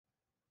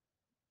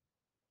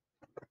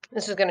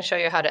This is going to show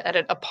you how to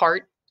edit a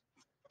part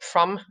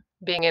from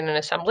being in an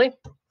assembly.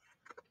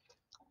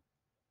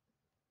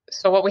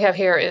 So what we have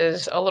here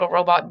is a little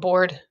robot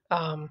board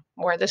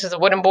where this is a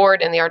wooden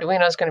board and the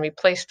Arduino is going to be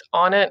placed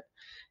on it.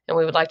 And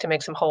we would like to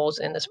make some holes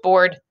in this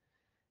board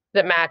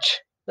that match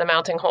the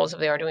mounting holes of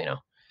the Arduino.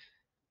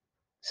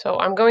 So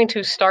I'm going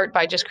to start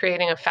by just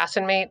creating a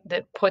fasten mate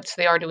that puts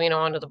the Arduino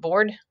onto the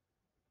board.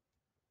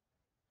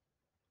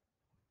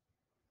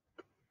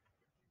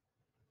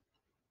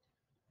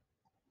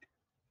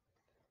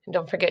 And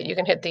don't forget, you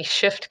can hit the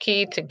Shift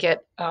key to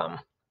get to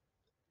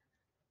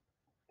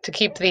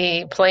keep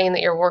the plane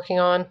that you're working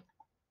on.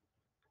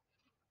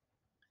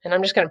 And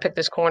I'm just going to pick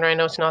this corner. I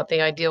know it's not the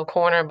ideal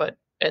corner, but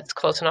it's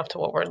close enough to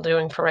what we're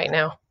doing for right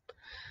now.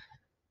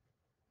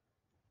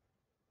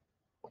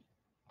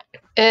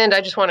 And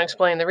I just want to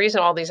explain the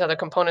reason all these other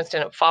components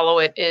didn't follow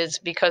it is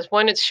because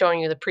when it's showing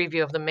you the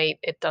preview of the mate,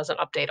 it doesn't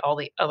update all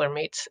the other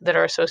mates that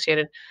are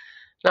associated.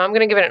 Now I'm going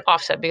to give it an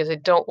offset because I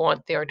don't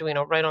want the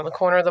Arduino right on the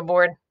corner of the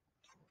board.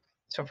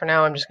 So for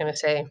now, I'm just going to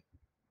say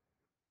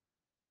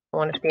I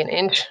want it to be 1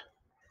 inch.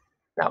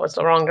 That was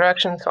the wrong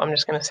direction, so I'm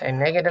just going to say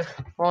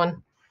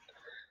 -1.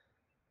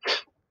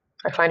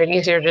 I find it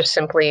easier to just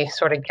simply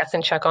sort of guess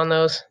and check on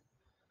those.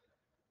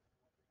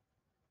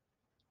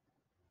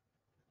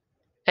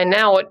 And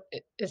now what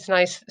is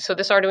nice, so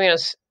this Arduino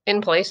is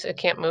in place, it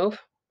can't move.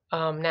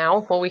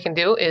 Now what we can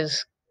do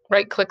is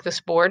right-click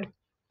this board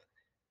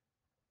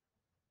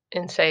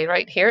and say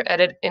right here,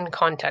 edit in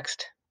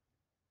context.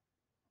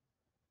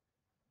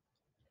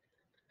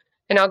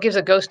 And now it gives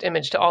a ghost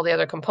image to all the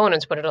other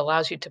components, but it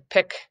allows you to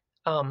pick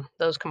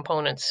those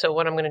components. So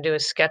what I'm going to do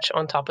is sketch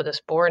on top of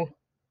this board.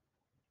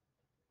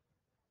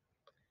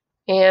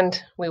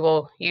 And we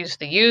will use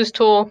the Use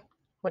tool,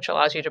 which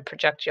allows you to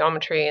project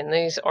geometry. And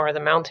these are the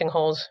mounting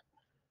holes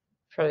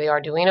for the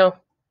Arduino.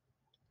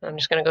 I'm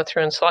just going to go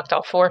through and select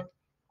all 4.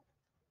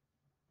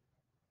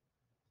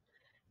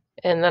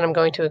 And then I'm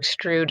going to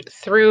extrude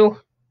through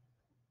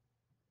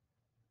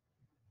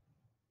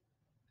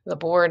the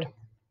board.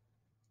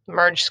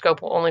 Merge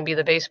scope will only be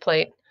the base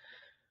plate.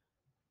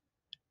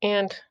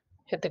 And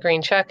hit the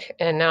green check.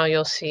 And now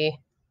you'll see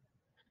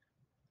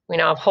we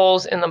now have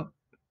holes in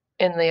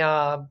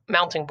the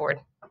mounting board.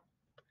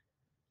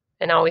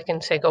 And now we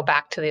can say go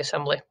back to the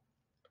assembly.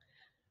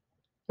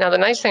 Now the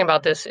nice thing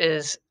about this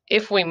is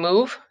if we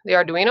move the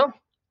Arduino,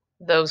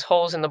 those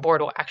holes in the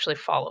board will actually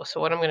follow. So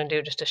what I'm going to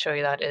do just to show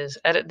you that is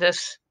edit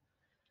this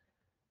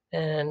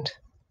and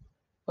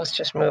let's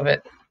just move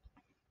it.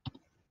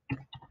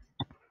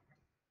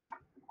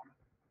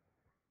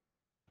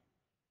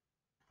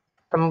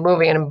 I'm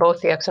moving it in both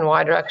the X and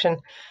Y direction.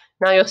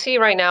 Now you'll see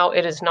right now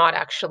it is not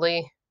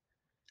actually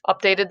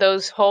updated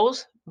those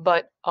holes,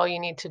 but all you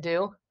need to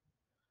do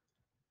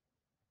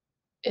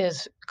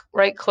is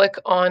right click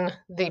on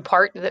the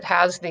part that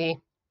has the,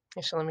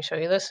 actually let me show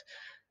you this.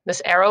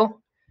 This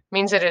arrow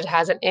means that it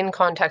has an in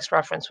context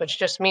reference, which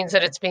just means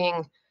that it's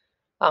being,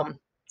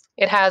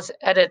 it has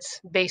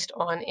edits based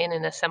on in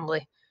an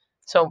assembly.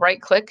 So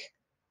right click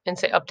and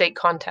say update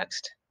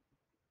context.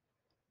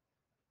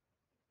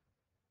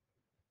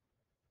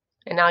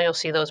 And now you'll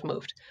see those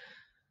moved.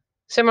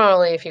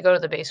 Similarly, if you go to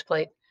the base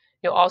plate,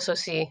 you'll also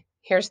see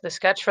here's the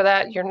sketch for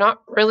that. You're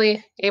not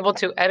really able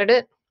to edit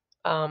it.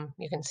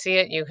 You can see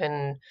it, you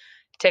can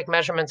take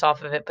measurements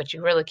off of it, but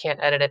you really can't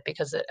edit it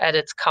because the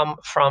edits come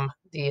from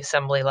the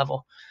assembly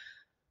level.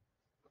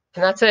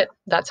 And that's it.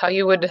 That's how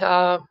you would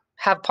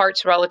have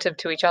parts relative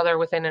to each other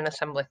within an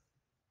assembly.